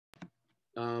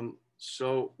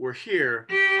So we're here,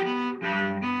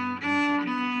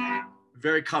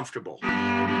 very comfortable.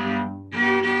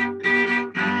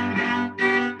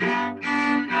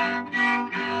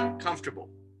 Comfortable.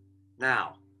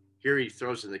 Now, here he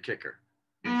throws in the kicker.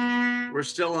 We're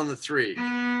still on the 3.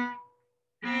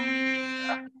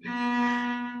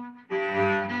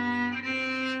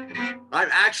 I'm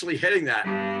actually hitting that.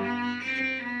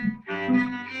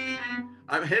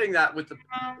 I'm hitting that with the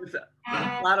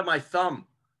flat of my thumb.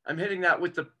 I'm hitting that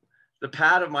with the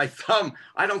pad of my thumb.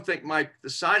 I don't think the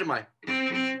side of my,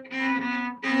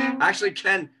 actually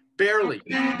can barely.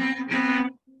 Yes.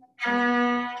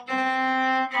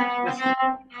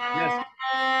 Yes.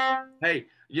 Hey,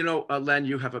 you know, Len,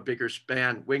 you have a bigger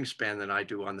wingspan than I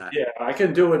do on that. Yeah, I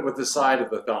can do it with the side of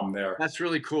the thumb there. That's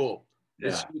really cool.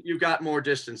 Yeah. You've got more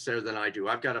distance there than I do.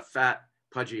 I've got a fat,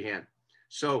 pudgy hand.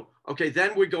 So, okay,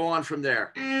 then we go on from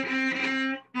there.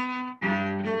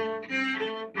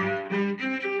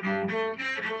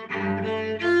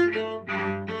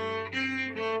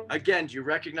 Again, do you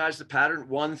recognize the pattern?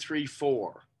 1, 3,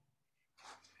 4.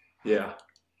 Yeah.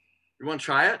 You want to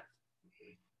try it?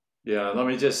 Yeah, let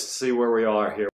me just see where we are here.